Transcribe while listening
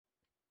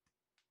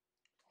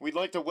We'd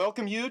like to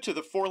welcome you to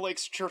the Four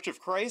Lakes Church of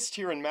Christ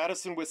here in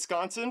Madison,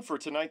 Wisconsin for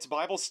tonight's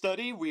Bible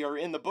study. We are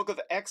in the book of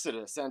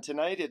Exodus, and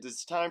tonight it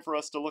is time for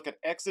us to look at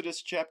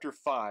Exodus chapter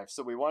 5.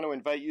 So we want to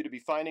invite you to be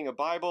finding a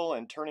Bible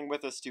and turning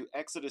with us to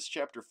Exodus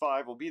chapter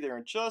 5. We'll be there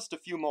in just a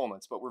few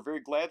moments, but we're very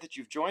glad that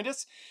you've joined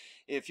us.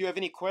 If you have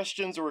any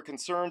questions or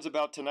concerns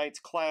about tonight's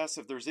class,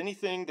 if there's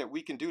anything that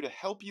we can do to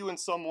help you in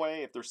some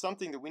way, if there's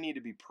something that we need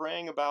to be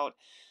praying about,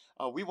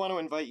 we want to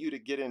invite you to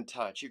get in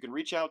touch. You can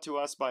reach out to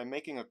us by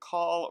making a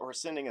call or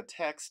sending a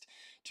text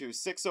to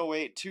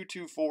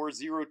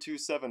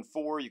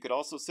 608-224-0274. You could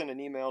also send an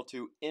email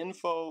to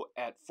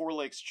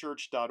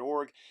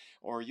info@fourlakeschurch.org,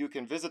 or you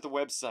can visit the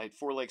website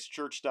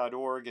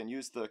fourlakeschurch.org and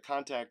use the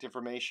contact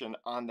information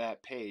on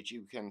that page.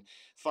 You can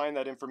find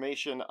that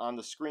information on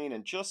the screen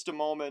in just a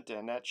moment,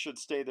 and that should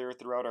stay there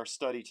throughout our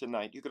study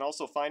tonight. You can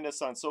also find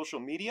us on social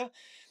media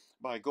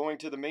by going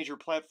to the major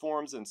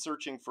platforms and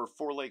searching for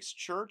Four Lakes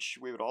Church.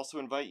 We would also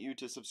invite you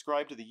to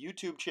subscribe to the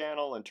YouTube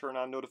channel and turn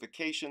on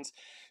notifications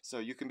so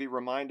you can be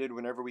reminded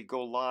whenever we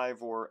go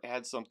live or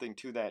add something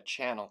to that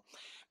channel.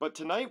 But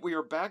tonight we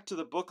are back to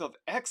the book of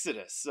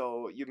Exodus.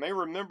 So you may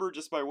remember,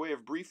 just by way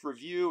of brief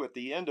review, at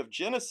the end of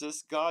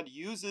Genesis, God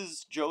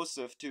uses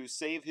Joseph to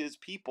save his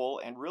people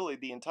and really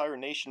the entire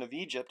nation of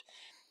Egypt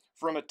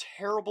from a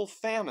terrible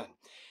famine.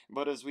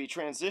 But as we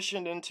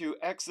transitioned into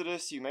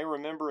Exodus, you may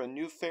remember a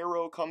new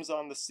Pharaoh comes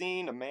on the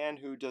scene, a man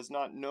who does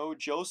not know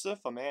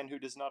Joseph, a man who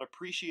does not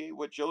appreciate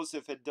what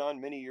Joseph had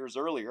done many years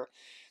earlier.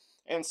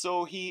 And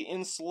so he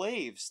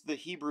enslaves the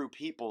Hebrew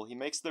people. He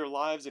makes their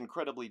lives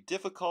incredibly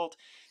difficult.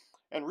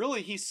 And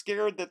really, he's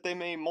scared that they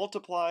may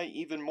multiply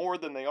even more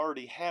than they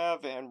already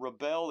have and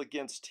rebel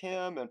against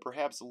him and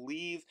perhaps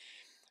leave.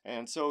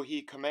 And so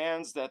he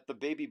commands that the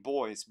baby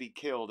boys be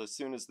killed as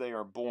soon as they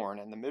are born.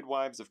 And the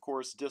midwives, of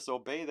course,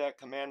 disobey that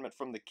commandment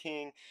from the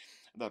king.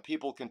 The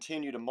people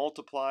continue to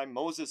multiply.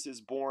 Moses is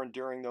born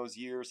during those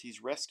years.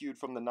 He's rescued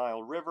from the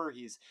Nile River.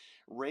 He's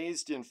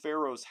raised in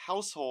Pharaoh's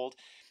household.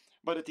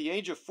 But at the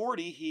age of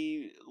 40,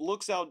 he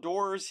looks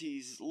outdoors,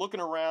 he's looking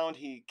around,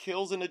 he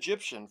kills an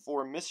Egyptian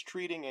for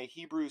mistreating a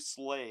Hebrew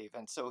slave.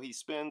 And so he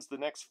spends the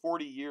next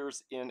 40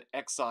 years in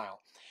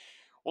exile.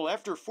 Well,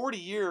 after 40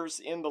 years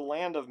in the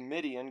land of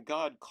Midian,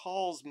 God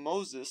calls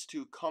Moses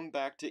to come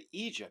back to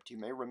Egypt. You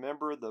may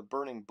remember the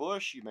burning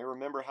bush. You may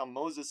remember how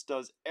Moses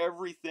does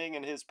everything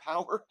in his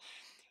power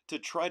to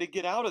try to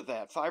get out of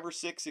that. 5 or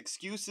 6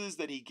 excuses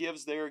that he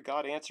gives there.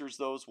 God answers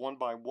those one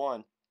by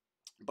one.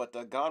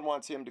 But God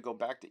wants him to go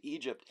back to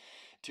Egypt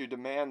to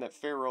demand that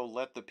Pharaoh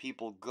let the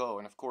people go.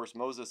 And of course,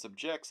 Moses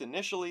objects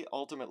initially.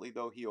 Ultimately,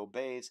 though, he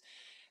obeys.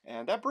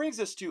 And that brings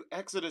us to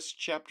Exodus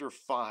chapter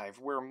 5,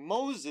 where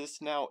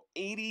Moses, now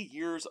 80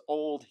 years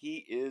old,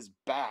 he is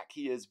back.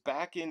 He is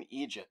back in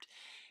Egypt.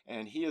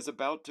 And he is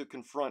about to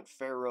confront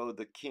Pharaoh,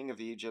 the king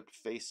of Egypt,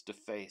 face to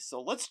face.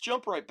 So let's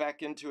jump right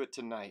back into it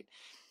tonight.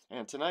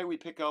 And tonight we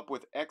pick up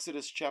with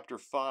Exodus chapter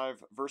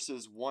 5,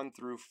 verses 1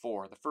 through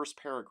 4. The first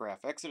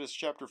paragraph, Exodus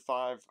chapter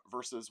 5,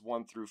 verses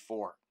 1 through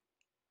 4.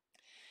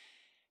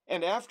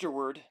 And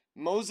afterward,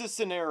 Moses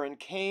and Aaron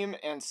came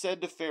and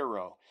said to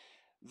Pharaoh,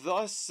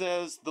 "Thus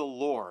says the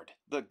Lord,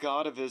 the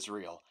God of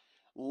Israel,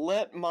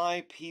 let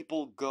my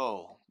people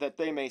go, that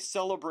they may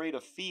celebrate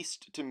a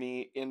feast to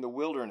me in the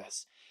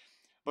wilderness."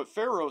 But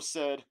Pharaoh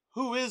said,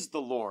 "Who is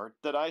the Lord,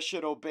 that I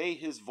should obey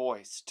his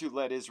voice to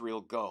let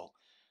Israel go?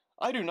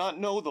 I do not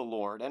know the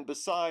Lord, and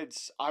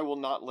besides, I will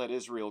not let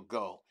Israel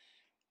go."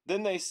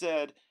 Then they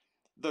said,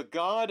 "The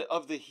God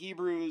of the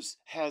Hebrews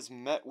has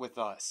met with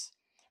us.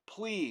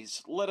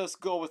 Please let us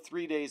go a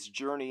 3 days'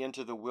 journey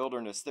into the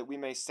wilderness, that we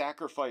may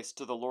sacrifice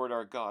to the Lord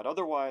our God.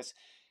 Otherwise,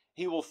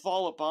 he will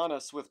fall upon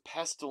us with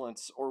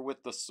pestilence or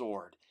with the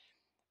sword."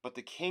 But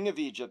the king of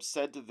Egypt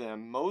said to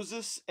them,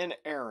 "Moses and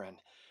Aaron,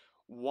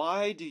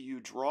 why do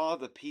you draw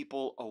the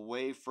people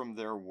away from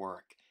their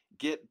work?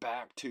 Get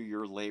back to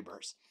your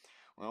labors."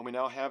 Well, we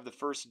now have the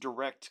first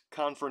direct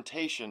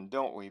confrontation,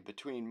 don't we,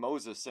 between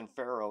Moses and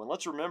Pharaoh. And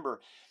let's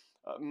remember,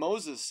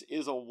 Moses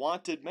is a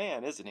wanted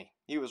man, isn't he?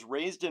 He was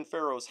raised in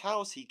Pharaoh's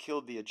house. He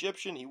killed the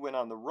Egyptian. He went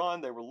on the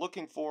run. They were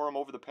looking for him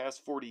over the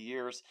past 40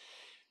 years.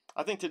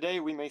 I think today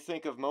we may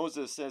think of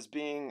Moses as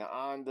being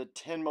on the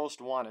 10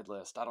 most wanted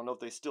list. I don't know if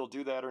they still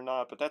do that or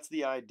not, but that's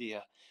the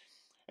idea.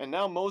 And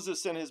now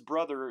Moses and his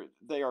brother,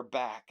 they are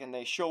back, and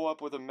they show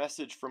up with a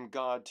message from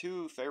God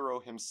to Pharaoh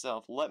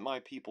himself, "Let my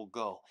people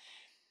go."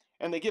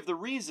 And they give the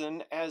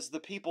reason as the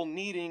people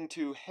needing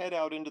to head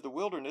out into the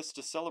wilderness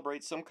to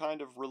celebrate some kind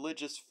of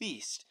religious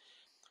feast.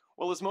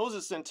 Well, as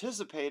Moses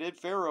anticipated,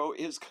 Pharaoh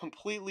is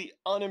completely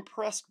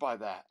unimpressed by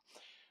that.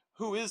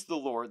 "Who is the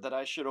Lord that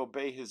I should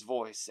obey his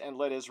voice and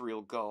let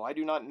Israel go? I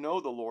do not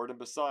know the Lord, and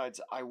besides,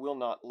 I will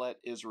not let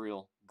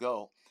Israel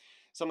go."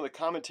 Some of the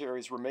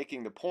commentaries were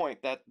making the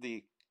point that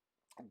the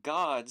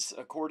gods,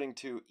 according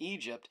to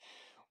Egypt,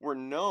 were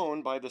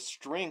known by the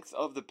strength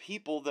of the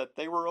people that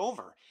they were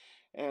over.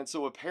 And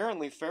so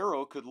apparently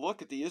Pharaoh could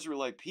look at the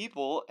Israelite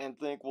people and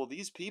think, well,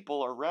 these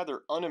people are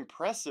rather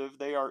unimpressive.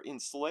 They are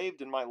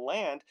enslaved in my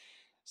land.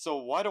 So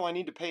why do I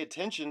need to pay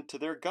attention to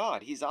their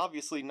God? He's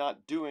obviously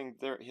not doing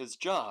his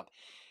job.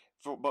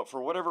 But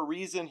for whatever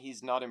reason,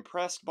 he's not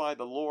impressed by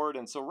the Lord.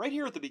 And so, right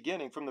here at the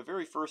beginning, from the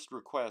very first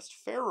request,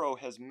 Pharaoh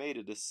has made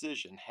a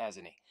decision,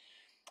 hasn't he?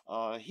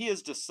 He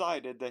has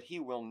decided that he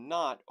will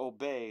not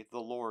obey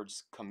the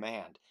Lord's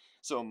command.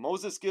 So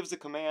Moses gives a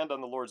command on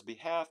the Lord's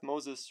behalf.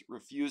 Moses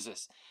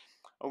refuses.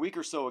 A week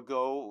or so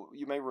ago,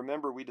 you may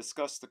remember we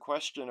discussed the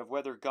question of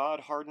whether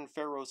God hardened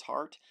Pharaoh's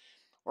heart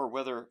or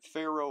whether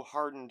Pharaoh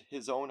hardened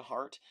his own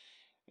heart.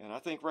 And I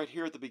think right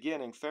here at the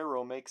beginning,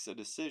 Pharaoh makes a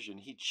decision.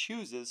 He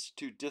chooses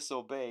to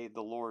disobey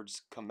the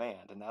Lord's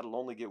command, and that'll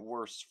only get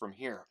worse from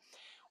here.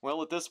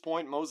 Well, at this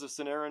point, Moses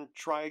and Aaron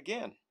try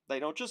again. They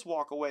don't just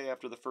walk away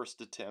after the first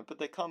attempt, but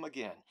they come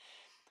again.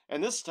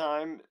 And this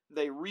time,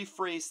 they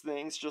rephrase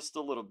things just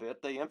a little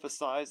bit. They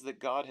emphasize that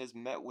God has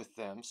met with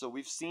them, so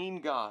we've seen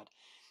God.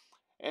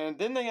 And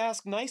then they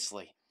ask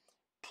nicely,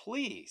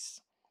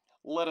 please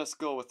let us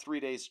go a 3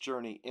 days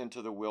journey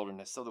into the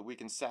wilderness so that we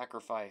can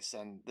sacrifice.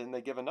 And then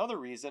they give another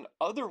reason.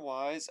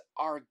 Otherwise,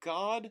 our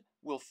God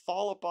will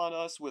fall upon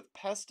us with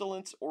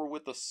pestilence or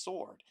with a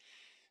sword.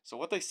 So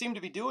what they seem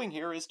to be doing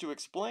here is to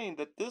explain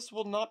that this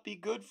will not be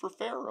good for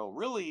Pharaoh.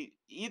 Really,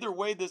 either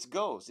way this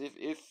goes.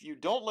 If you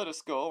don't let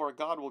us go, our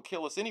God will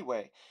kill us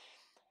anyway.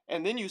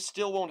 And then you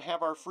still won't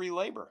have our free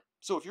labor.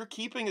 So if you're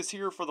keeping us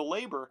here for the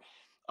labor,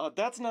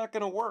 that's not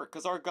going to work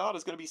because our God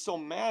is going to be so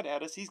mad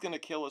at us, he's going to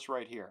kill us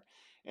right here.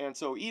 And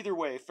so either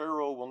way,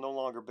 Pharaoh will no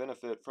longer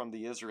benefit from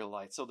the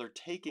Israelites. So they're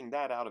taking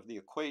that out of the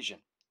equation.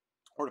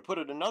 Or to put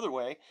it another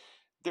way,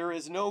 there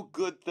is no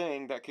good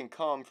thing that can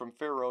come from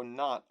Pharaoh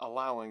not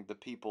allowing the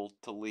people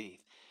to leave.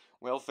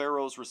 Well,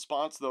 Pharaoh's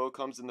response, though,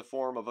 comes in the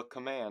form of a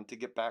command to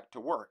get back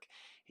to work.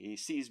 He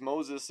sees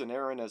Moses and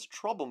Aaron as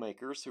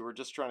troublemakers who are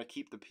just trying to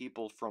keep the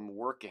people from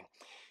working.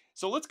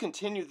 So let's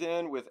continue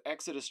then with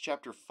Exodus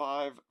chapter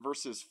 5,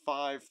 verses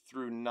 5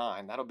 through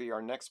 9. That'll be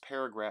our next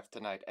paragraph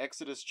tonight.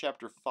 Exodus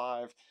chapter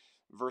 5,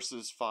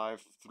 verses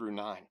 5 through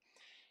 9.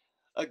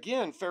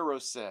 Again, Pharaoh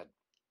said,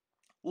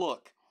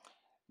 look,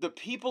 the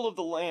people of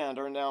the land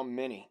are now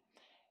many,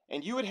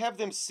 and you would have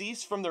them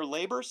cease from their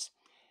labors?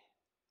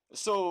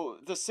 So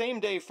the same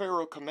day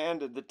Pharaoh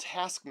commanded the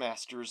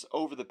taskmasters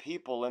over the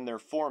people and their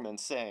foremen,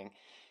 saying,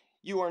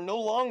 you are no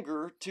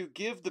longer to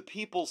give the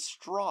people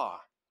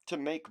straw to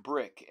make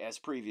brick as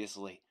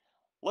previously.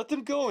 Let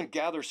them go and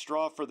gather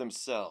straw for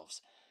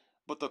themselves.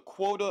 But the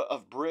quota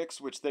of bricks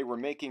which they were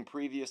making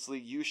previously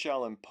you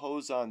shall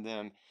impose on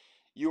them.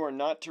 You are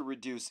not to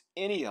reduce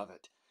any of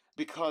it,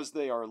 because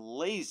they are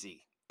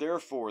lazy.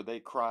 Therefore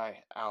they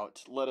cry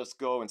out, let us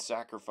go and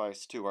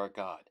sacrifice to our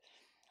God.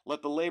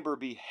 Let the labor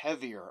be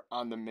heavier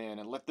on the men,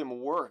 and let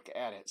them work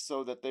at it,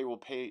 so that they will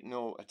pay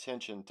no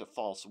attention to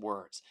false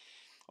words.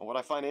 What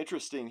I find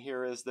interesting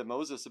here is that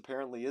Moses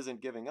apparently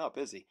isn't giving up,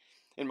 is he?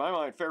 In my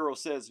mind, Pharaoh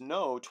says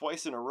no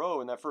twice in a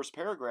row in that first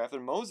paragraph,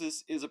 and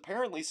Moses is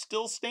apparently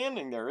still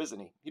standing there, isn't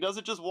he? He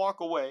doesn't just walk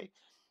away,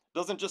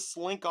 doesn't just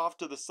slink off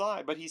to the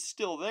side, but he's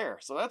still there.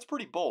 So that's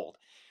pretty bold.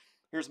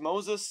 Here's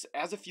Moses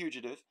as a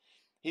fugitive.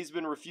 He's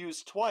been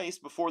refused twice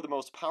before the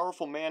most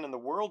powerful man in the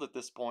world at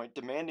this point,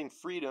 demanding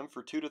freedom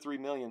for 2 to 3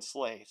 million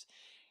slaves.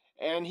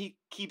 And he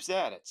keeps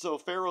at it. So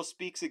Pharaoh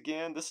speaks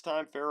again. This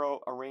time,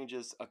 Pharaoh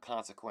arranges a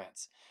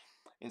consequence.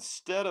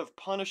 Instead of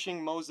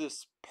punishing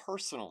Moses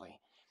personally,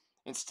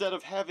 instead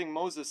of having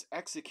Moses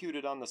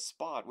executed on the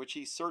spot, which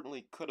he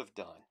certainly could have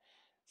done,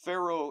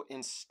 Pharaoh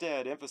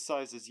instead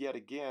emphasizes yet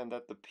again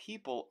that the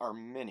people are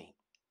many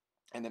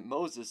and that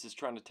Moses is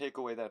trying to take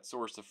away that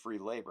source of free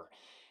labor.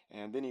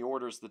 And then he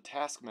orders the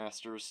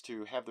taskmasters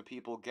to have the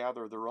people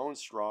gather their own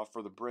straw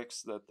for the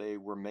bricks that they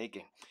were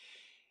making.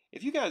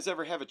 If you guys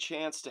ever have a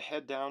chance to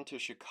head down to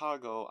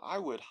Chicago, I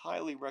would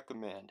highly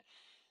recommend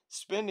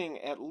spending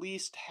at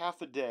least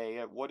half a day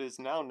at what is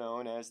now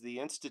known as the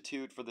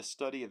Institute for the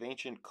Study of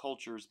Ancient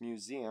Cultures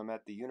Museum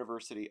at the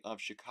University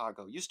of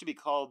Chicago. It used to be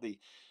called the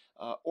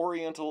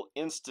Oriental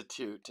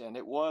Institute, and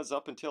it was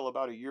up until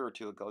about a year or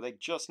two ago. They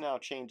just now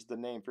changed the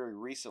name very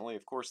recently.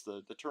 Of course,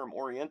 the term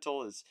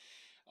Oriental is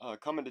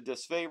come into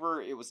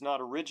disfavor. It was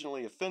not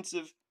originally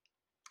offensive,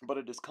 but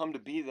it has come to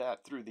be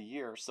that through the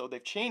years. So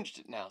they've changed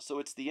it now. So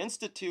it's the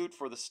Institute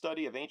for the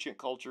Study of Ancient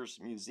Cultures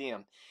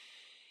Museum.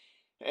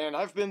 And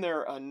I've been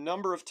there a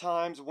number of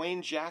times.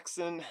 Wayne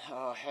Jackson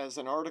has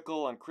an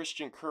article on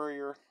Christian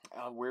Courier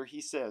where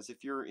he says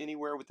if you're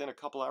anywhere within a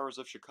couple hours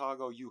of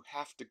Chicago, you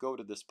have to go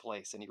to this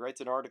place. And he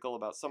writes an article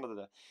about some of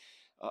the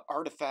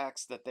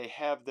artifacts that they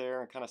have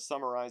there and kind of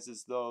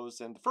summarizes those.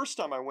 And the first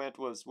time I went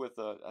was with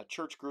a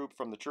church group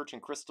from the church in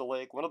Crystal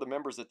Lake. One of the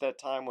members at that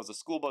time was a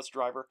school bus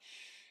driver.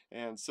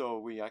 And so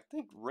we, I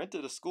think,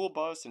 rented a school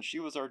bus, and she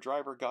was our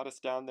driver, got us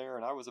down there.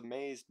 And I was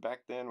amazed back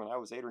then when I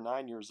was 8 or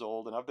 9 years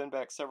old. And I've been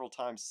back several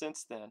times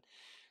since then.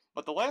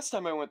 But the last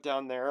time I went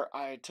down there,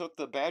 I took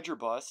the Badger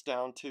bus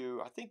down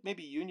to, I think,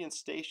 maybe Union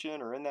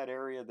Station or in that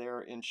area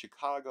there in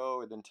Chicago,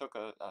 and then took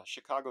a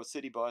Chicago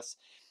City bus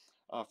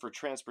for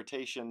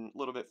transportation a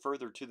little bit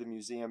further to the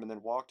museum, and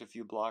then walked a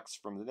few blocks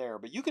from there.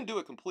 But you can do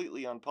it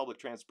completely on public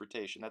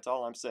transportation. That's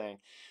all I'm saying.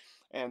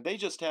 And they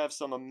just have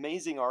some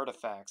amazing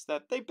artifacts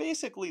that they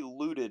basically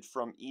looted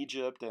from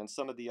Egypt and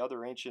some of the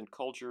other ancient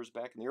cultures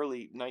back in the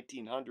early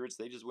 1900s.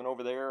 They just went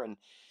over there and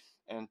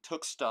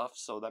took stuff.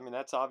 So, I mean,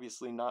 that's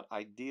obviously not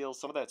ideal.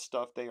 Some of that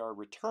stuff they are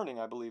returning,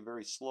 I believe,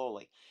 very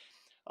slowly.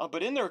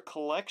 But in their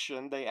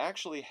collection, they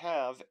actually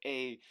have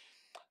a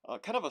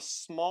kind of a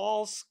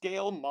small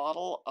scale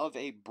model of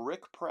a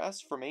brick press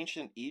from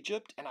ancient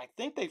Egypt. And I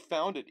think they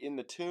found it in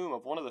the tomb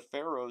of one of the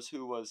pharaohs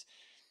who was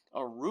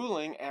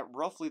ruling at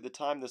roughly the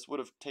time this would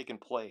have taken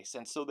place.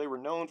 And so they were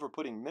known for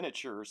putting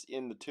miniatures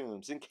in the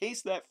tombs. In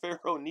case that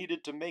pharaoh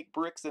needed to make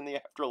bricks in the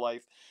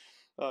afterlife,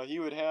 he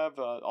would have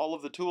all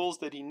of the tools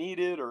that he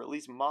needed, or at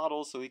least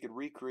models, so he could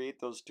recreate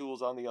those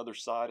tools on the other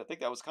side. I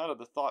think that was kind of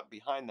the thought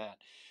behind that.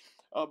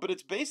 But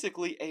it's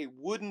basically a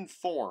wooden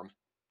form,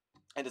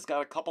 and it's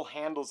got a couple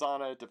handles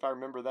on it, if I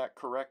remember that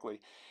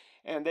correctly.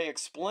 And they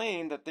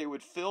explained that they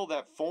would fill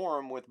that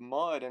form with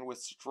mud and with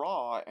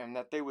straw, and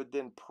that they would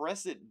then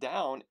press it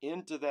down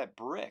into that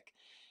brick.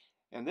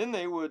 And then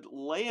they would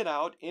lay it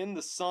out in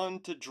the sun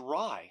to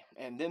dry.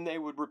 And then they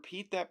would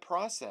repeat that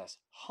process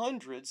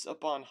hundreds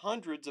upon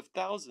hundreds of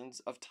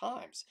thousands of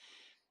times.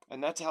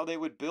 And that's how they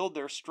would build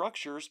their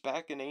structures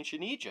back in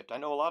ancient Egypt. I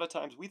know a lot of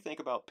times we think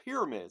about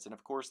pyramids, and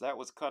of course that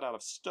was cut out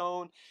of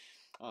stone,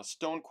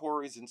 stone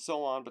quarries, and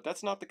so on, but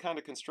that's not the kind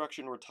of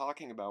construction we're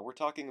talking about. We're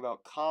talking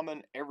about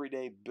common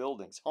everyday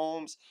buildings,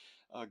 homes,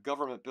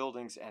 government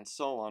buildings, and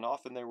so on.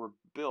 Often they were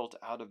built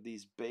out of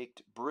these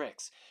baked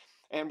bricks.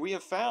 And we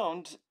have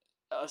found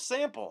a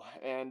sample,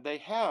 and they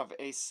have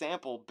a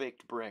sample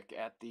baked brick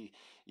at the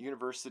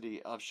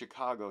University of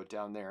Chicago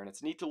down there, and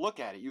it's neat to look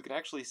at it. You can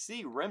actually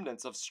see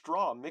remnants of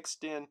straw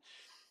mixed in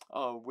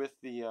with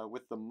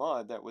the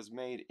mud that was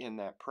made in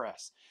that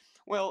press.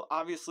 Well,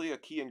 obviously, a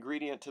key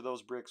ingredient to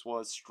those bricks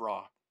was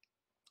straw.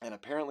 And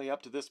apparently,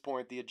 up to this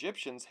point, the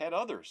Egyptians had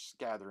others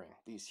gathering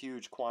these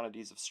huge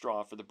quantities of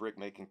straw for the brick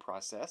making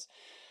process.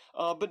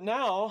 But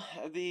now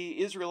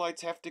the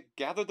Israelites have to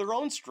gather their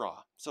own straw.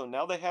 So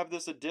now they have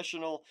this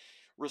additional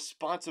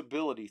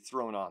responsibility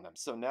thrown on them.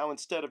 So now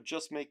instead of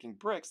just making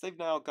bricks, they've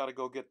now got to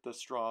go get the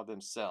straw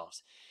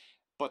themselves.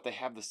 But they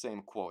have the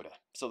same quota.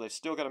 So they've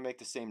still got to make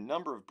the same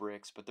number of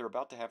bricks, but they're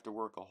about to have to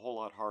work a whole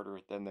lot harder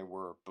than they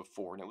were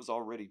before. And it was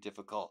already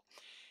difficult.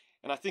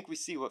 And I think we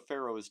see what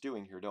Pharaoh is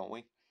doing here, don't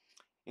we?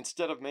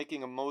 Instead of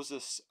making a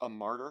Moses a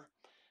martyr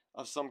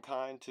of some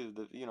kind to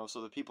the,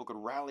 so that people could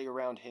rally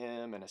around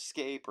him and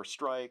escape or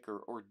strike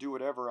or do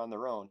whatever on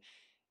their own,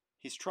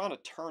 he's trying to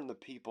turn the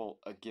people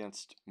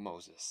against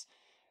Moses.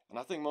 And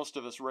I think most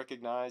of us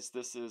recognize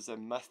this is a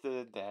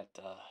method that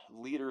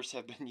leaders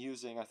have been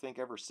using, I think,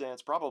 ever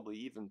since, probably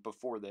even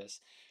before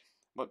this.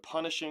 But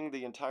punishing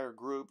the entire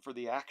group for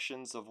the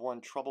actions of one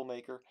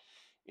troublemaker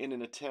in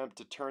an attempt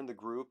to turn the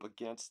group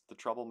against the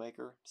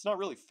troublemaker, it's not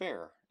really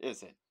fair,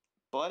 is it?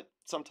 But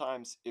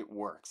sometimes it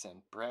works,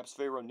 and perhaps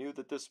Pharaoh knew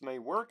that this may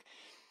work,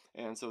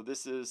 and so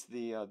this is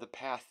the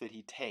path that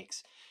he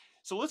takes.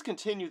 So let's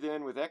continue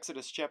then with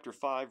Exodus chapter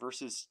 5,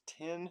 verses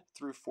 10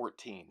 through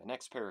 14. The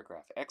next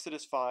paragraph,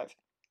 Exodus 5,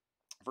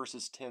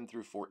 verses 10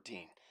 through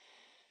 14.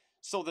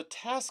 So the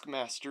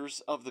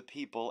taskmasters of the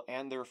people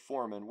and their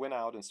foremen went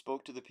out and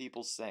spoke to the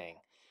people, saying,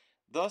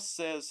 Thus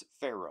says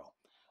Pharaoh,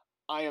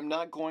 I am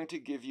not going to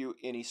give you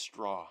any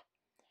straw.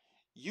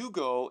 You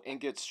go and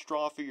get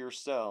straw for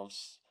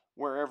yourselves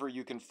wherever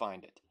you can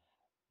find it,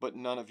 but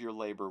none of your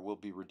labor will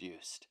be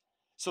reduced.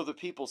 So the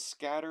people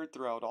scattered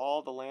throughout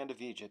all the land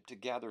of Egypt to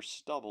gather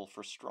stubble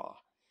for straw.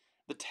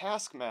 The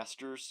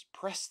taskmasters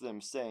pressed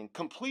them, saying,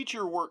 Complete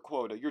your work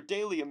quota, your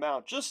daily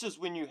amount, just as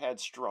when you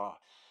had straw.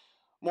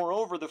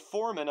 Moreover, the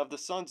foremen of the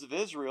sons of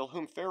Israel,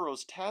 whom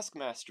Pharaoh's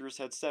taskmasters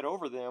had set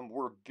over them,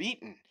 were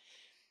beaten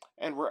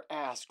and were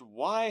asked,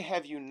 Why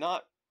have you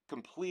not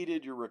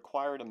completed your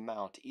required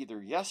amount,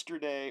 either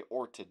yesterday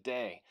or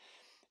today,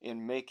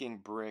 in making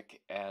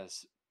brick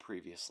as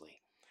previously?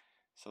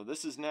 So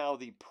this is now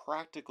the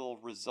practical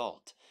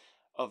result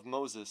of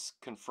Moses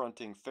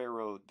confronting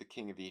Pharaoh, the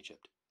king of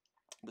Egypt.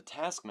 The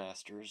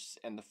taskmasters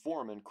and the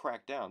foremen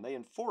crack down. They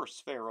enforce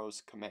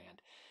Pharaoh's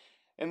command.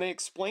 And they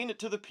explain it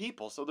to the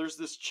people. So there's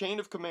this chain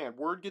of command.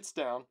 Word gets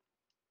down,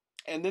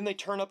 and then they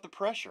turn up the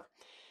pressure.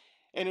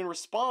 And in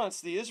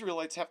response, the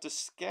Israelites have to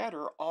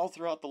scatter all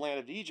throughout the land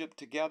of Egypt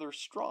to gather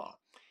straw.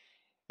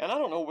 And I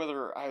don't know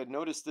whether I had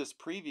noticed this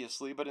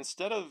previously, but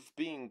instead of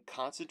being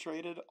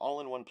concentrated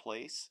all in one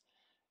place,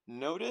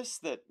 notice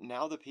that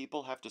now the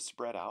people have to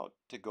spread out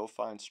to go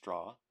find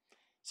straw.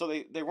 So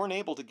they weren't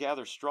able to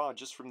gather straw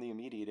just from the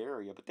immediate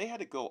area, but they had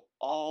to go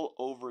all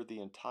over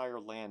the entire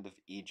land of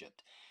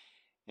Egypt.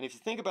 And if you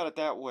think about it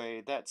that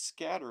way, that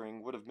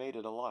scattering would have made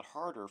it a lot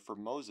harder for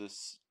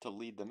Moses to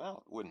lead them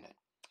out, wouldn't it?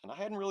 And I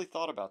hadn't really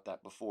thought about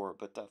that before,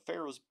 but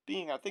Pharaoh's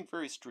being, I think,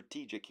 very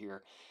strategic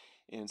here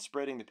in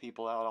spreading the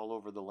people out all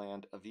over the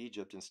land of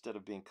Egypt instead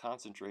of being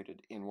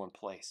concentrated in one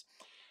place.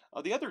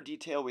 The other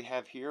detail we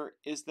have here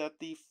is that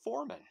the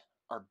foremen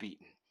are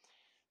beaten.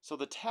 So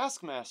the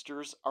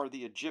taskmasters are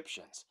the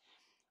Egyptians,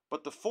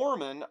 but the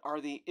foremen are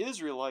the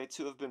Israelites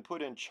who have been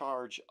put in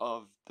charge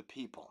of the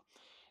people.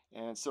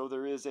 And so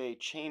there is a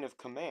chain of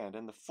command,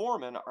 and the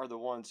foremen are the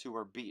ones who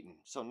are beaten.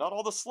 So not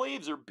all the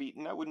slaves are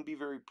beaten. That wouldn't be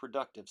very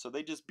productive. So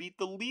they just beat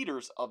the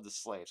leaders of the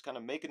slaves, kind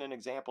of making an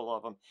example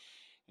of them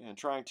and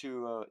trying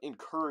to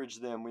encourage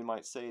them, we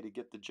might say, to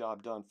get the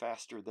job done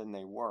faster than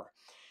they were.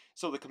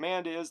 So the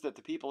command is that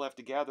the people have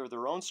to gather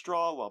their own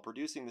straw while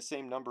producing the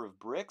same number of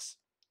bricks.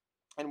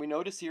 And we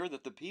notice here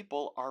that the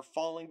people are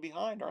falling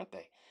behind, aren't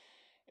they?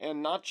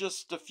 And not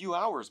just a few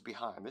hours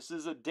behind. This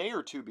is a day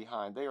or two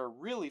behind. They are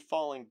really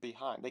falling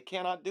behind. They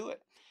cannot do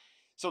it.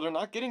 So they're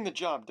not getting the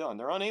job done.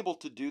 They're unable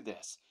to do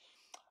this.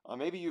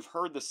 Maybe you've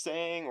heard the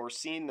saying or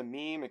seen the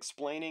meme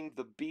explaining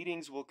the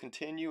beatings will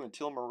continue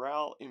until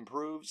morale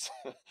improves.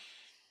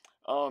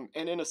 And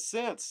in a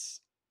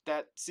sense,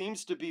 that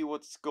seems to be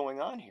what's going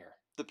on here.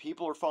 The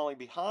people are falling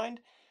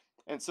behind,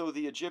 and so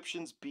the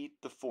Egyptians beat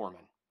the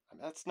foreman. I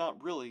mean, that's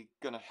not really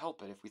going to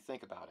help it if we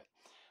think about it.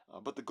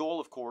 But the goal,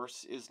 of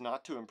course, is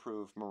not to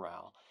improve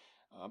morale.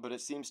 But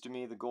it seems to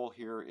me the goal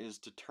here is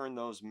to turn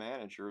those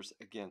managers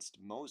against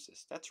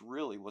Moses. That's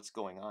really what's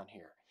going on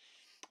here.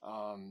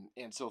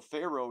 And so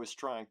Pharaoh is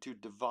trying to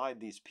divide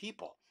these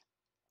people.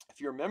 If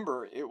you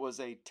remember, it was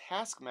a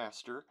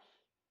taskmaster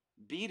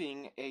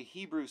beating a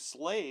Hebrew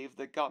slave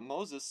that got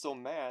Moses so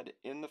mad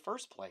in the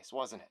first place,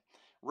 wasn't it?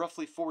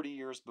 Roughly 40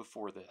 years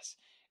before this.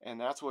 And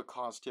that's what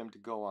caused him to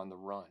go on the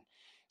run.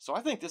 So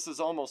I think this is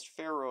almost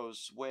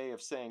Pharaoh's way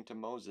of saying to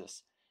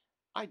Moses,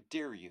 I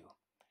dare you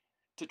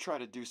to try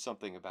to do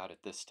something about it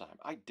this time.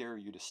 I dare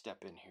you to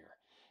step in here.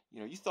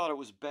 You thought it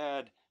was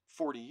bad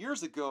 40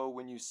 years ago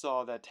when you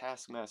saw that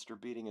taskmaster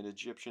beating an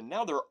Egyptian.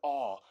 Now they're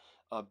all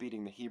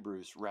beating the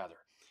Hebrews, rather.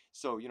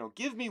 So,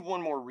 give me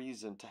one more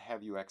reason to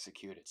have you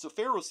executed. So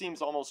Pharaoh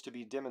seems almost to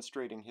be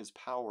demonstrating his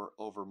power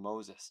over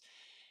Moses.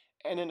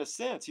 And in a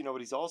sense, you know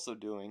what he's also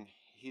doing?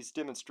 He's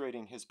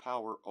demonstrating his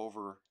power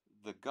over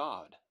the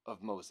God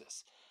of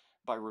Moses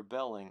by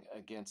rebelling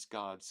against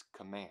God's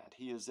command.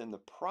 He is in the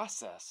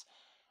process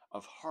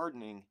of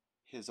hardening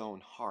his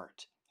own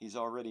heart. He's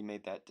already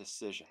made that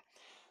decision.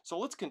 So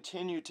let's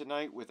continue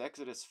tonight with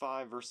Exodus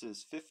 5,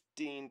 verses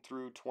 15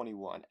 through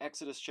 21.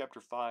 Exodus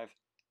chapter 5,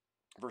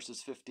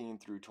 verses 15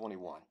 through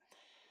 21.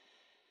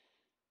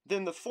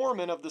 Then the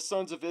foreman of the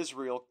sons of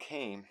Israel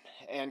came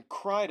and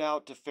cried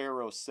out to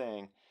Pharaoh,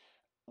 saying,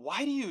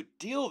 Why do you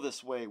deal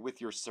this way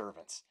with your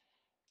servants?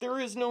 There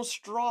is no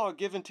straw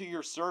given to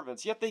your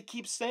servants, yet they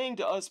keep saying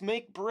to us,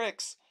 Make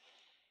bricks.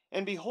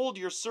 And behold,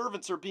 your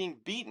servants are being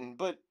beaten,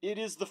 but it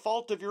is the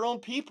fault of your own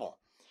people.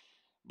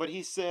 But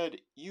he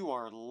said, You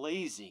are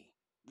lazy,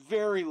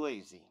 very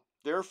lazy.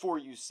 Therefore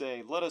you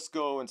say, Let us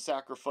go and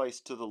sacrifice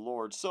to the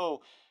Lord.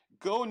 So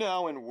go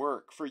now and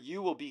work, for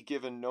you will be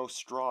given no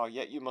straw,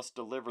 yet you must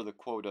deliver the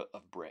quota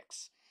of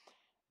bricks.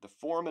 The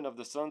foreman of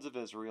the sons of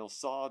Israel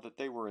saw that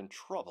they were in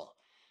trouble,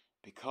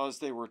 because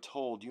they were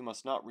told, You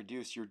must not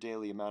reduce your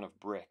daily amount of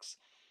bricks.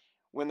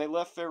 When they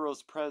left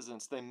Pharaoh's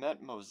presence, they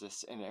met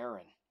Moses and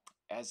Aaron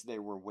as they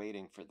were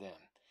waiting for them.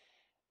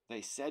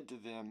 They said to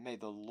them, May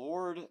the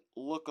Lord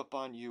look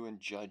upon you and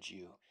judge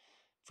you,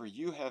 for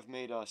you have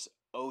made us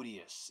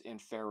odious in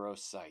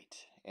Pharaoh's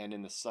sight, and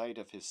in the sight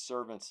of his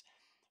servants,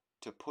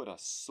 to put a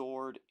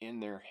sword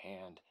in their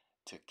hand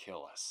to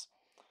kill us.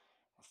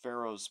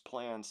 Pharaoh's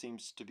plan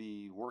seems to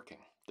be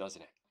working,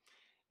 doesn't it?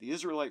 The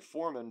Israelite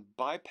foremen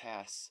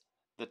bypass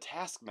the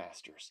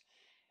taskmasters,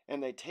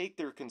 and they take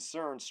their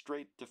concerns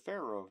straight to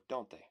Pharaoh,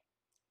 don't they?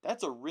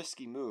 That's a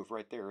risky move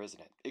right there, isn't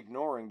it?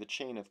 Ignoring the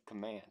chain of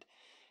command.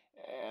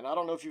 And I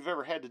don't know if you've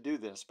ever had to do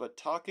this, but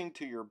talking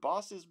to your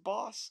boss's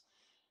boss,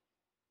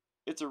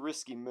 it's a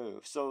risky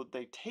move. So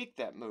they take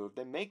that move,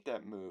 they make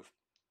that move.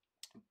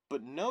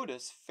 But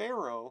notice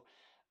Pharaoh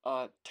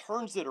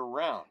turns it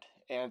around.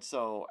 And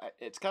so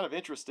it's kind of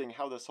interesting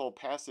how this whole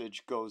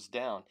passage goes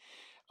down.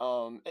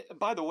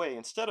 By the way,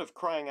 instead of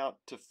crying out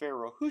to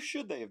Pharaoh, who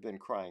should they have been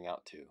crying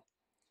out to?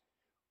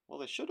 Well,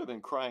 they should have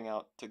been crying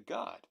out to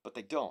God, but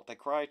they don't. They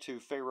cry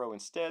to Pharaoh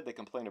instead. They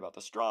complain about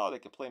the straw. They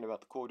complain about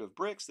the quota of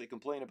bricks. They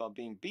complain about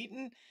being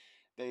beaten.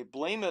 They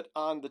blame it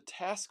on the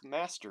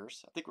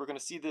taskmasters. I think we're going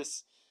to see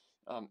this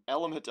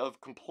element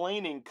of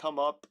complaining come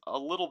up a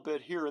little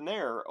bit here and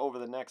there over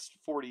the next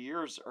 40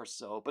 years or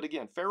so. But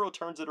again, Pharaoh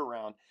turns it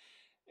around,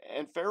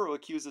 and Pharaoh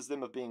accuses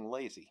them of being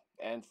lazy.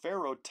 And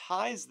Pharaoh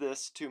ties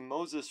this to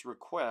Moses'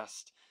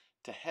 request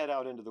to head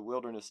out into the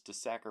wilderness to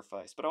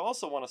sacrifice. But I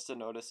also want us to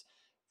notice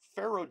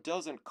Pharaoh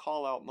doesn't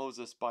call out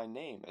Moses by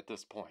name at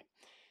this point,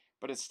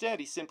 but instead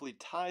he simply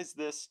ties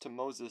this to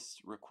Moses'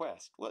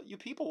 request. Well, you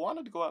people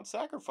wanted to go out and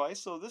sacrifice,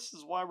 so this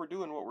is why we're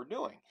doing what we're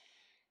doing.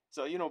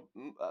 So,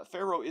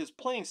 Pharaoh is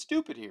playing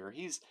stupid here.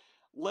 He's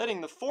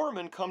letting the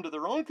foremen come to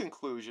their own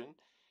conclusion,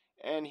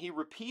 and he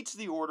repeats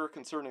the order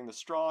concerning the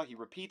straw. He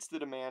repeats the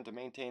demand to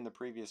maintain the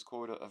previous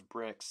quota of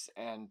bricks,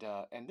 and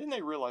then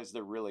they realize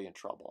they're really in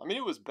trouble. I mean,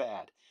 it was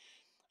bad.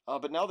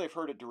 But now they've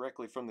heard it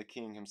directly from the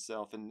king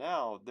himself, and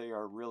now they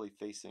are really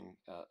facing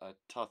a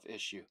tough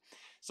issue.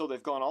 So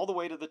they've gone all the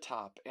way to the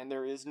top, and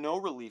there is no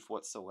relief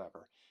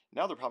whatsoever.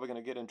 Now they're probably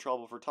going to get in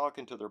trouble for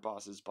talking to their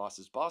boss's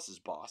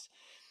boss.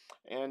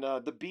 And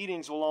the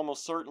beatings will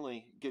almost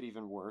certainly get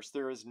even worse.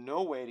 There is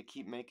no way to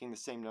keep making the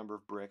same number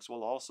of bricks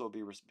while also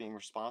being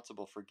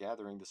responsible for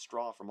gathering the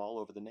straw from all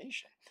over the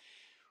nation.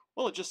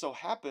 Well, it just so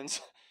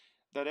happens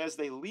that as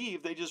they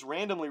leave, they just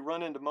randomly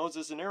run into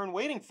Moses and Aaron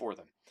waiting for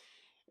them.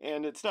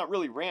 And it's not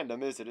really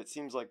random, is it? It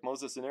seems like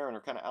Moses and Aaron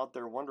are kind of out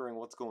there wondering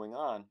what's going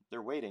on.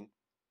 They're waiting.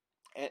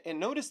 And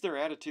notice their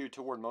attitude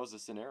toward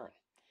Moses and Aaron.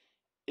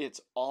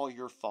 It's all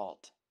your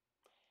fault.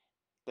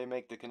 They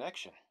make the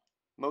connection.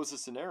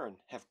 Moses and Aaron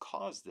have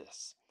caused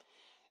this.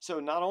 So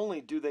not only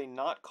do they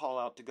not call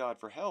out to God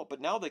for help, but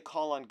now they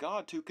call on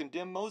God to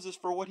condemn Moses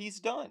for what he's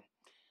done.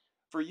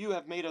 For you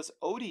have made us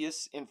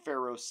odious in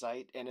Pharaoh's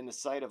sight and in the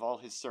sight of all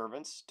his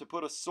servants, to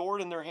put a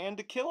sword in their hand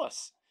to kill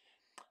us.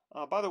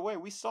 By the way,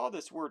 we saw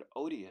this word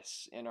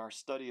odious in our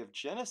study of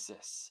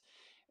Genesis.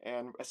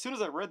 And as soon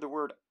as I read the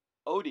word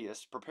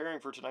odious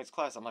preparing for tonight's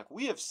class, I'm like,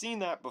 we have seen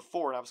that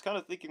before. And I was kind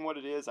of thinking what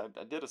it is. I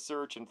did a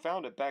search and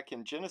found it back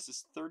in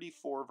Genesis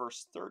 34,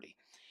 verse 30. Do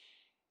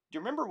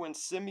you remember when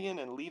Simeon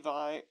and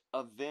Levi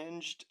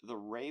avenged the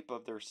rape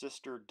of their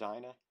sister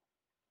Dinah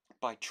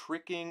by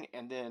tricking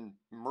and then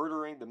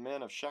murdering the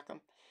men of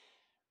Shechem?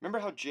 Remember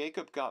how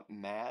Jacob got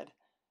mad?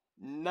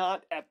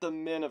 Not at the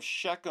men of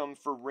Shechem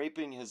for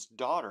raping his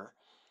daughter,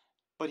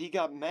 but he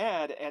got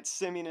mad at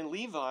Simeon and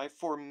Levi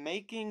for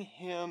making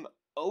him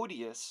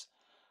odious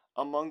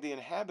among the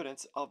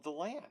inhabitants of the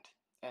land.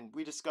 And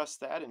we discussed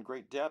that in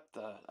great depth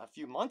a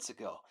few months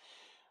ago.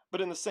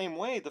 But in the same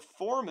way, the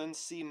foremen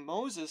see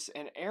Moses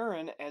and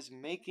Aaron as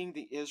making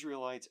the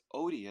Israelites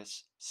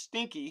odious,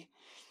 stinky,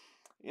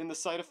 in the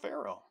sight of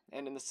Pharaoh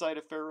and in the sight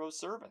of Pharaoh's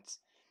servants.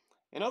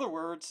 In other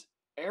words,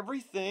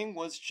 everything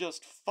was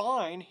just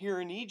fine here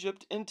in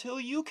Egypt until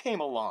you came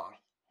along.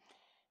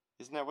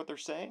 Isn't that what they're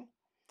saying?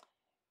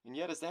 And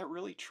yet, is that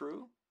really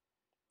true?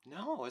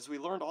 No, as we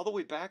learned all the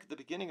way back at the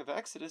beginning of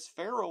Exodus,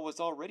 Pharaoh was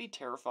already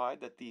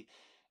terrified that the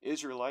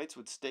Israelites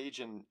would stage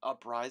an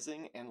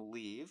uprising and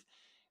leave,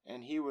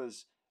 and he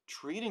was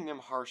treating them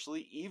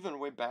harshly, even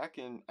way back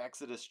in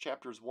Exodus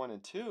chapters 1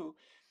 and 2.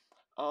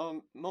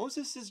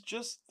 Moses is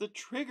just the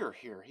trigger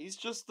here. He's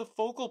just the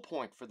focal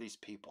point for these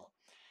people.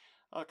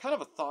 Kind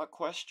of a thought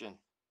question.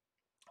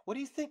 What do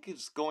you think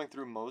is going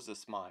through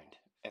Moses' mind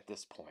at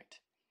this point?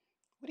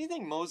 What do you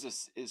think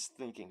Moses is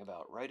thinking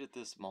about right at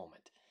this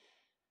moment?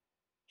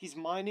 He's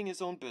minding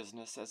his own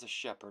business as a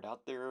shepherd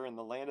out there in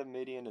the land of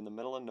Midian in the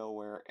middle of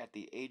nowhere at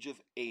the age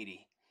of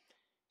 80.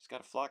 He's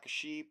got a flock of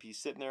sheep. He's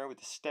sitting there with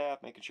his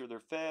staff, making sure they're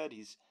fed.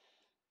 It's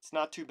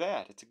not too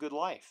bad. It's a good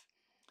life.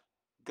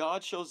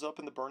 God shows up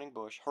in the burning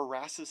bush,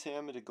 harasses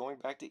him into going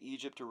back to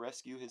Egypt to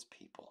rescue his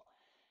people.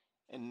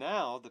 And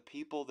now the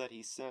people that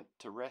he sent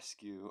to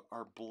rescue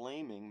are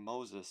blaming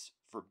Moses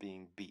for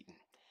being beaten.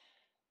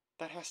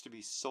 That has to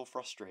be so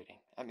frustrating.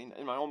 I mean,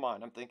 in my own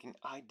mind, I'm thinking,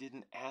 I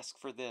didn't ask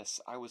for this.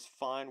 I was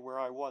fine where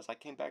I was. I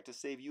came back to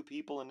save you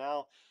people, and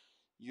now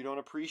you don't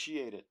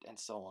appreciate it, and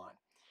so on.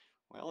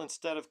 Well,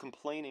 instead of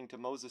complaining to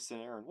Moses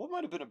and Aaron, what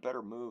might have been a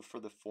better move for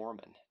the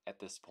foreman at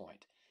this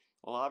point?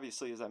 Well,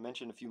 obviously, as I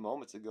mentioned a few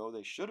moments ago,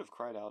 they should have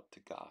cried out to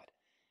God.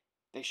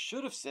 They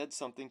should have said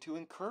something to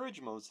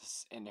encourage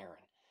Moses and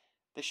Aaron.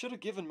 They should have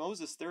given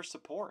Moses their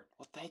support.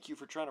 Well, thank you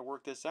for trying to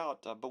work this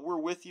out, but we're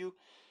with you.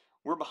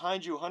 We're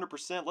behind you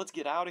 100%. Let's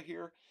get out of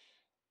here.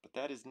 But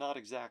that is not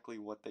exactly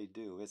what they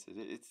do, is it?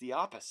 It's the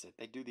opposite.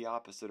 They do the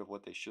opposite of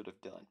what they should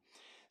have done.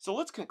 So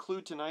let's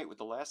conclude tonight with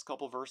the last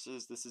couple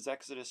verses. This is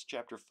Exodus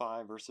chapter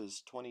 5,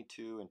 verses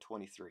 22 and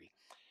 23.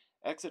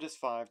 Exodus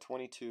 5,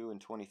 22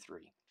 and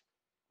 23.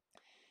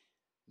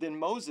 Then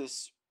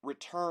Moses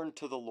returned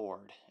to the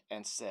Lord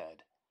and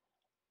said,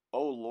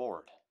 O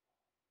Lord,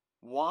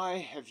 why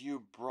have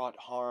you brought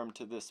harm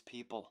to this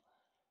people?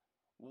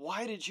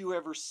 Why did you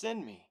ever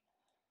send me?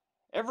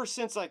 Ever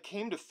since I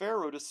came to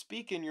Pharaoh to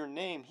speak in your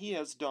name, he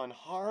has done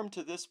harm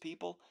to this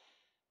people,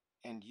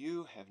 and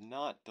you have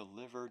not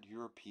delivered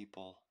your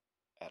people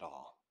at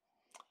all.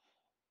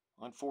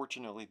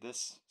 Unfortunately,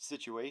 this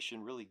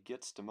situation really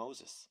gets to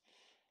Moses.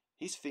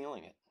 He's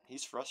feeling it.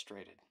 He's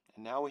frustrated.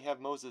 And now we have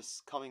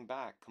Moses coming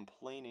back,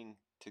 complaining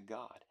to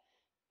God.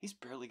 He's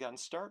barely gotten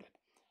started.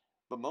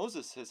 But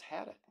Moses has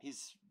had it.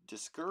 He's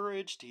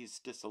discouraged. He's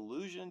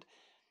disillusioned.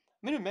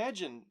 I mean,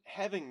 imagine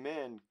having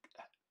men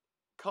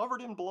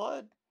covered in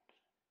blood,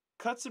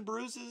 cuts and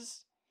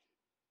bruises,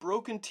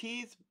 broken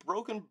teeth,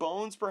 broken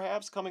bones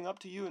perhaps, coming up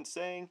to you and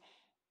saying,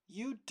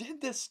 you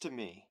did this to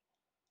me.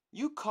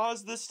 You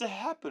caused this to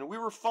happen. We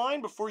were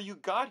fine before you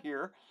got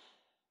here,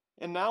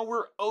 and now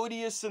we're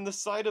odious in the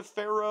sight of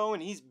Pharaoh,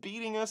 and he's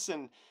beating us,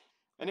 and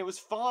it was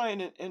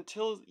fine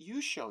until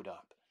you showed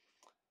up.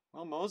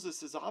 Well,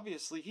 Moses is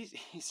obviously,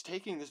 he's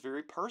taking this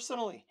very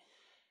personally.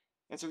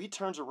 And so he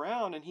turns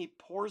around and he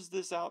pours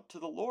this out to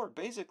the Lord.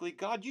 Basically,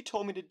 God, you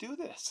told me to do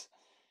this.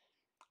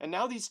 And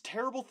now these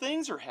terrible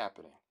things are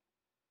happening.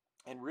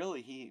 And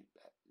really, he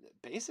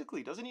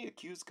Basically, doesn't he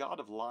accuse God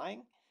of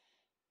lying?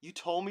 You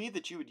told me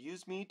that you would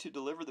use me to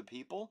deliver the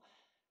people,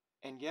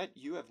 and yet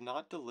you have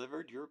not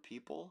delivered your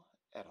people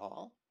at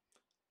all?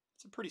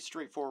 It's a pretty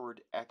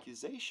straightforward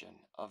accusation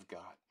of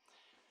God.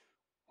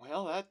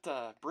 Well,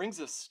 that brings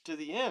us to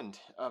the end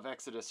of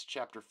Exodus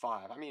chapter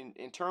 5. I mean,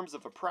 in terms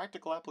of a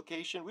practical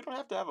application, we don't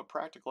have to have a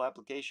practical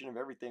application of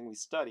everything we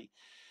study.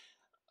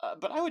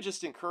 But I would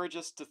just encourage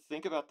us to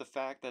think about the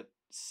fact that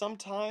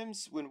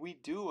sometimes when we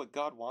do what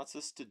God wants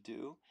us to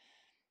do,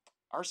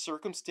 our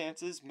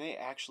circumstances may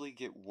actually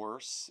get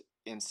worse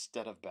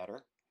instead of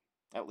better,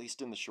 at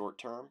least in the short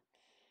term.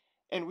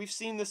 And we've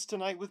seen this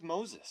tonight with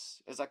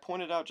Moses. As I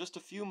pointed out just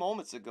a few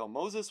moments ago,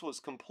 Moses was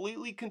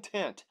completely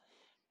content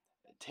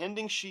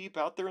tending sheep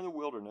out there in the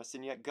wilderness,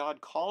 and yet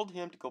God called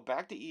him to go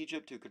back to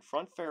Egypt to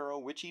confront Pharaoh,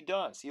 which he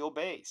does. He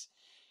obeys.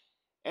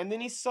 And then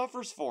he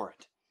suffers for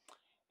it.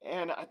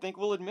 And I think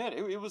we'll admit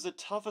it was a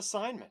tough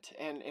assignment.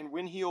 And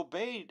when he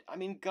obeyed, I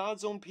mean,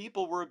 God's own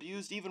people were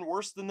abused even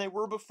worse than they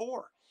were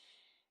before.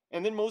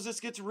 And then Moses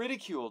gets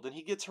ridiculed and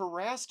he gets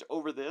harassed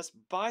over this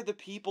by the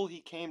people he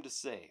came to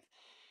save.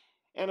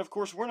 And of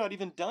course, we're not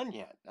even done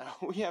yet.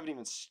 We haven't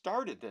even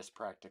started this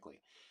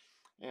practically.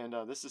 And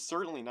this is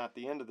certainly not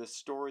the end of this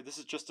story. This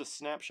is just a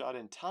snapshot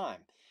in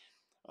time.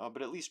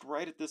 But at least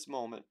right at this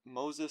moment,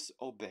 Moses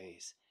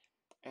obeys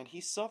and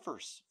he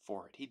suffers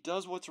for it. He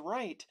does what's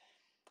right.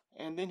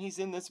 And then he's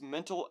in this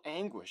mental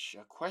anguish,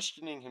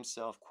 questioning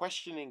himself,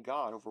 questioning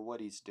God over what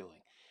he's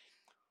doing.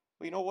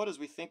 Well, you know what? As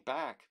we think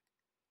back,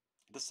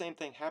 the same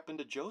thing happened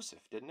to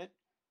Joseph, didn't it?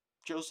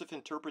 Joseph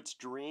interprets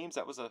dreams.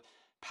 That was a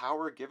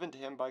power given to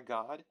him by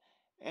God.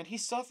 And he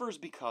suffers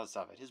because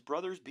of it. His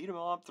brothers beat him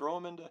up, throw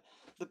him into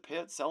the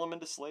pit, sell him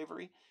into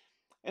slavery.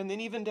 And then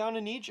even down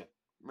in Egypt.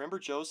 Remember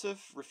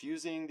Joseph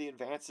refusing the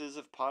advances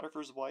of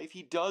Potiphar's wife?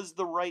 He does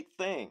the right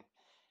thing.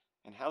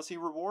 And how's he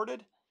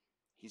rewarded?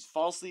 He's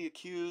falsely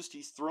accused,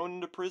 he's thrown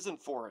into prison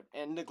for it,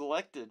 and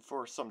neglected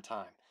for some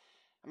time.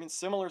 I mean,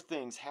 similar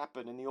things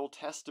happen in the Old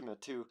Testament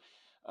to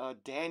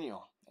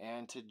Daniel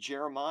and to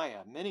Jeremiah,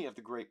 many of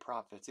the great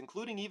prophets,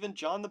 including even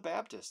John the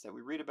Baptist that we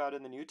read about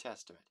in the New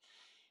Testament.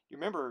 You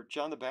remember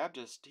John the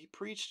Baptist, he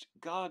preached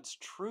God's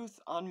truth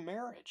on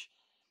marriage.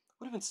 It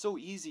would have been so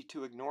easy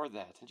to ignore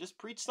that and just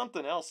preach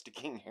something else to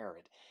King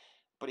Herod.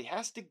 But he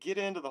has to get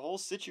into the whole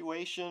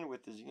situation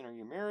with his,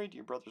 you're married to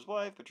your brother's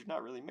wife, but you're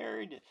not really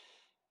married.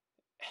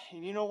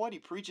 And you know what? He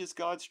preaches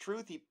God's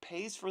truth. He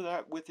pays for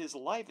that with his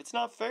life. It's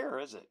not fair,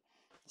 is it?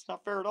 It's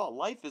not fair at all.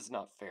 Life is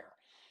not fair.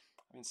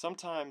 I mean,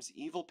 sometimes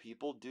evil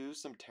people do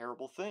some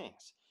terrible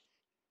things,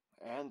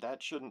 and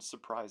that shouldn't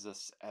surprise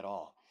us at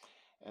all.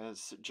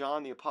 As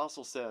John the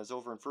Apostle says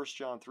over in 1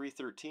 John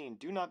 3:13,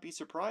 do not be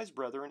surprised,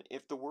 brethren,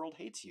 if the world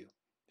hates you.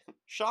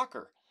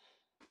 Shocker.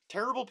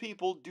 Terrible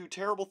people do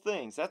terrible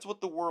things. That's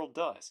what the world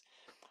does.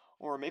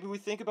 Or maybe we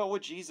think about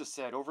what Jesus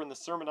said over in the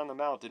Sermon on the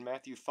Mount in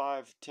Matthew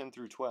 5:10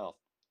 through 12.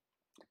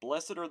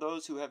 Blessed are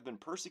those who have been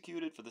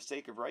persecuted for the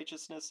sake of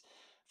righteousness,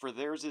 for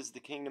theirs is the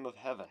kingdom of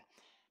heaven.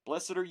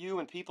 Blessed are you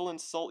when people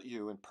insult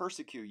you and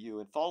persecute you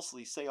and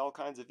falsely say all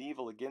kinds of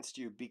evil against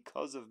you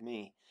because of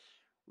me.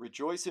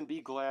 Rejoice and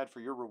be glad, for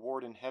your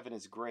reward in heaven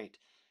is great.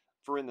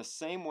 For in the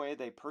same way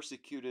they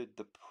persecuted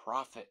the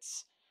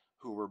prophets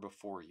who were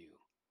before you.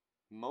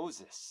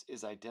 Moses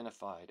is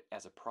identified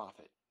as a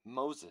prophet.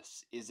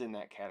 Moses is in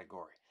that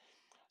category.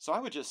 So I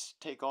would just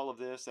take all of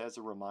this as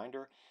a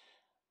reminder.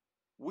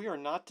 We are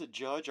not to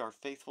judge our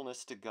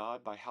faithfulness to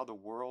God by how the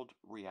world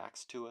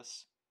reacts to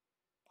us.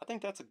 I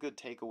think that's a good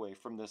takeaway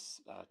from this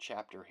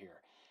chapter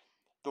here.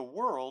 The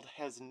world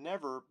has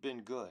never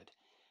been good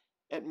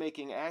at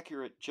making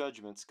accurate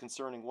judgments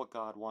concerning what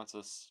God wants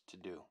us to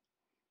do.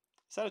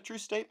 Is that a true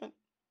statement?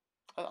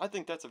 I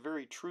think that's a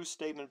very true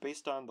statement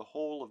based on the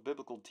whole of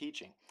biblical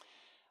teaching.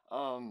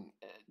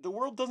 The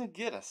world doesn't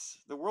get us.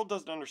 The world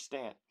doesn't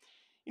understand.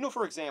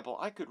 For example,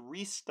 I could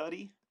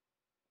restudy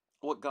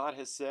what God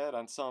has said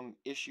on some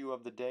issue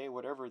of the day,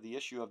 whatever the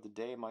issue of the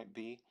day might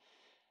be,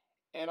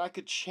 and I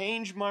could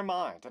change my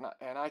mind,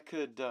 and I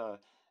could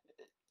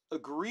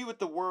agree with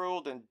the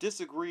world and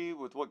disagree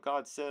with what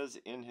God says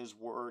in His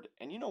Word.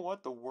 And you know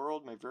what? The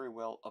world may very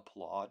well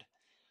applaud.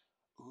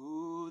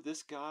 Ooh,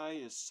 this guy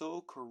is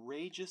so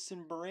courageous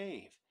and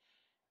brave.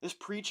 This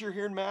preacher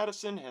here in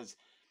Madison has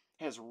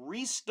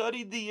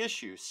restudied the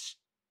issue.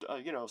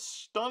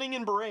 Stunning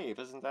and brave.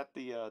 Isn't that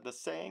the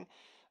saying?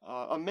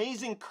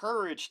 Amazing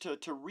courage to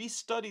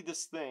restudy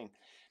this thing.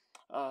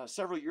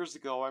 Several years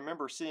ago, I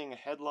remember seeing a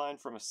headline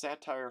from a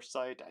satire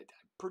site. I'm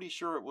pretty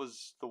sure it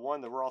was the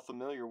one that we're all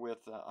familiar with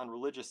on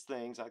religious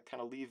things. I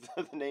kind of leave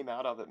the name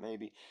out of it,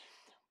 maybe.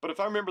 But if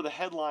I remember the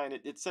headline,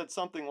 it said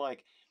something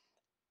like,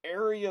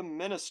 area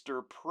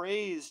minister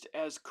praised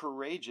as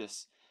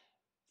courageous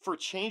for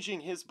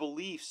changing his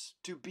beliefs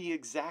to be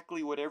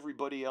exactly what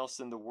everybody else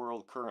in the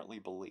world currently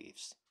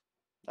believes.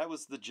 That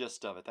was the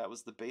gist of it. That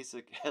was the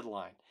basic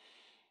headline.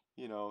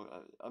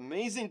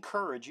 Amazing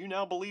courage. You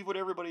now believe what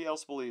everybody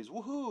else believes.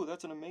 Woohoo!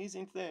 That's an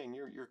amazing thing.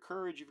 Your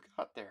courage you've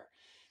got there.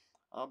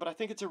 But I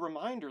think it's a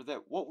reminder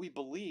that what we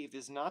believe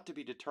is not to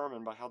be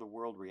determined by how the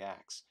world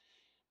reacts,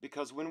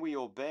 Because when we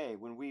obey,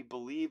 when we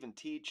believe and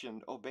teach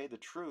and obey the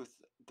truth,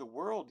 the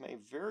world may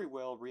very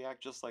well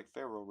react just like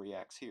Pharaoh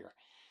reacts here.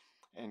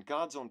 And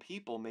God's own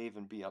people may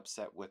even be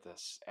upset with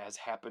us, as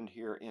happened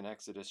here in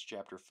Exodus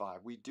chapter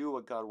 5. We do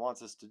what God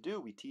wants us to do,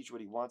 we teach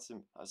what He wants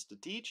us to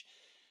teach,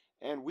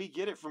 and we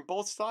get it from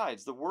both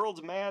sides. The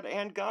world's mad,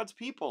 and God's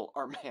people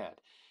are mad.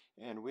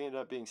 And we end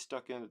up being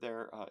stuck in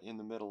there in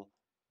the middle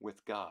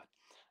with God.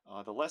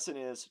 The lesson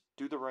is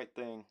do the right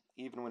thing,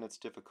 even when it's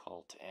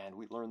difficult. And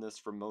we learn this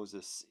from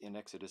Moses in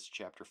Exodus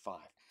chapter 5.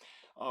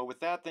 With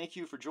that, thank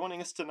you for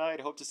joining us tonight.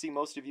 I hope to see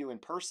most of you in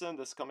person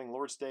this coming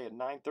Lord's Day at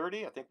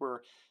 9:30. I think we're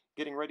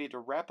getting ready to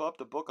wrap up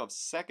the book of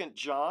Second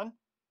John.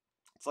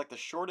 It's like the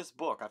shortest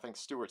book, I think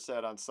Stuart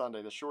said on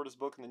Sunday, the shortest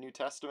book in the New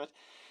Testament.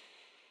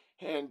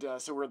 And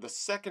so we're in the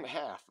second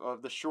half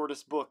of the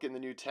shortest book in the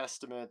New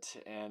Testament,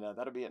 and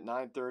that'll be at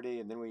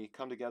 9:30, and then we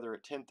come together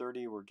at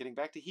 10:30. We're getting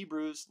back to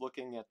Hebrews,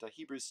 looking at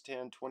Hebrews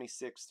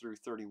 10:26 through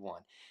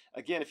 31.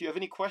 Again, if you have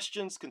any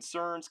questions,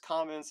 concerns,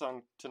 comments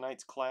on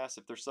tonight's class,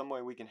 if there's some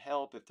way we can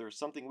help, if there's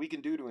something we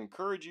can do to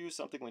encourage you,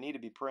 something we need to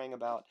be praying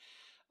about,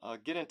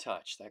 get in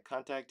touch. That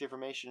contact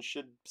information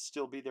should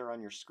still be there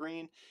on your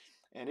screen.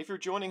 And if you're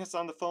joining us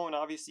on the phone,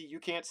 obviously you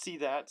can't see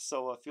that,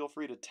 so feel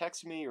free to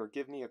text me or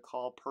give me a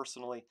call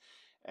personally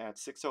at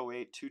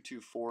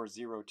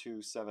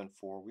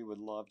 608-224-0274. We would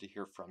love to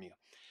hear from you.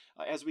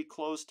 As we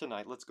close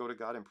tonight, let's go to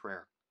God in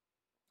prayer.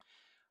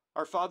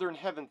 Our Father in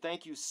heaven,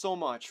 thank you so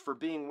much for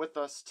being with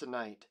us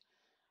tonight.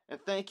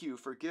 And thank you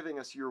for giving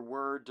us your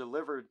word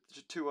delivered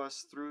to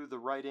us through the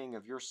writing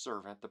of your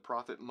servant, the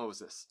prophet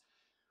Moses.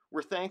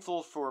 We're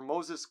thankful for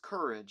Moses'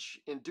 courage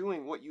in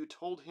doing what you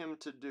told him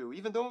to do,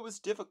 even though it was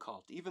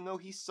difficult, even though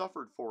he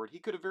suffered for it. He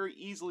could have very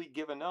easily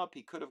given up.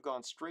 He could have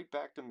gone straight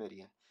back to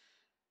Midian.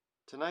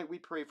 Tonight we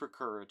pray for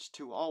courage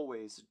to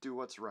always do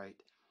what's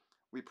right.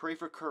 We pray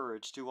for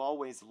courage to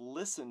always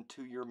listen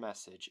to your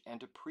message and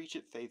to preach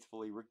it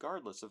faithfully,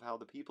 regardless of how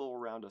the people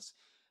around us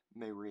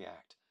may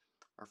react.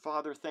 Our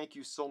Father, thank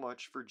you so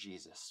much for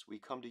Jesus. We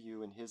come to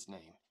you in his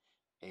name.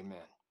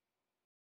 Amen.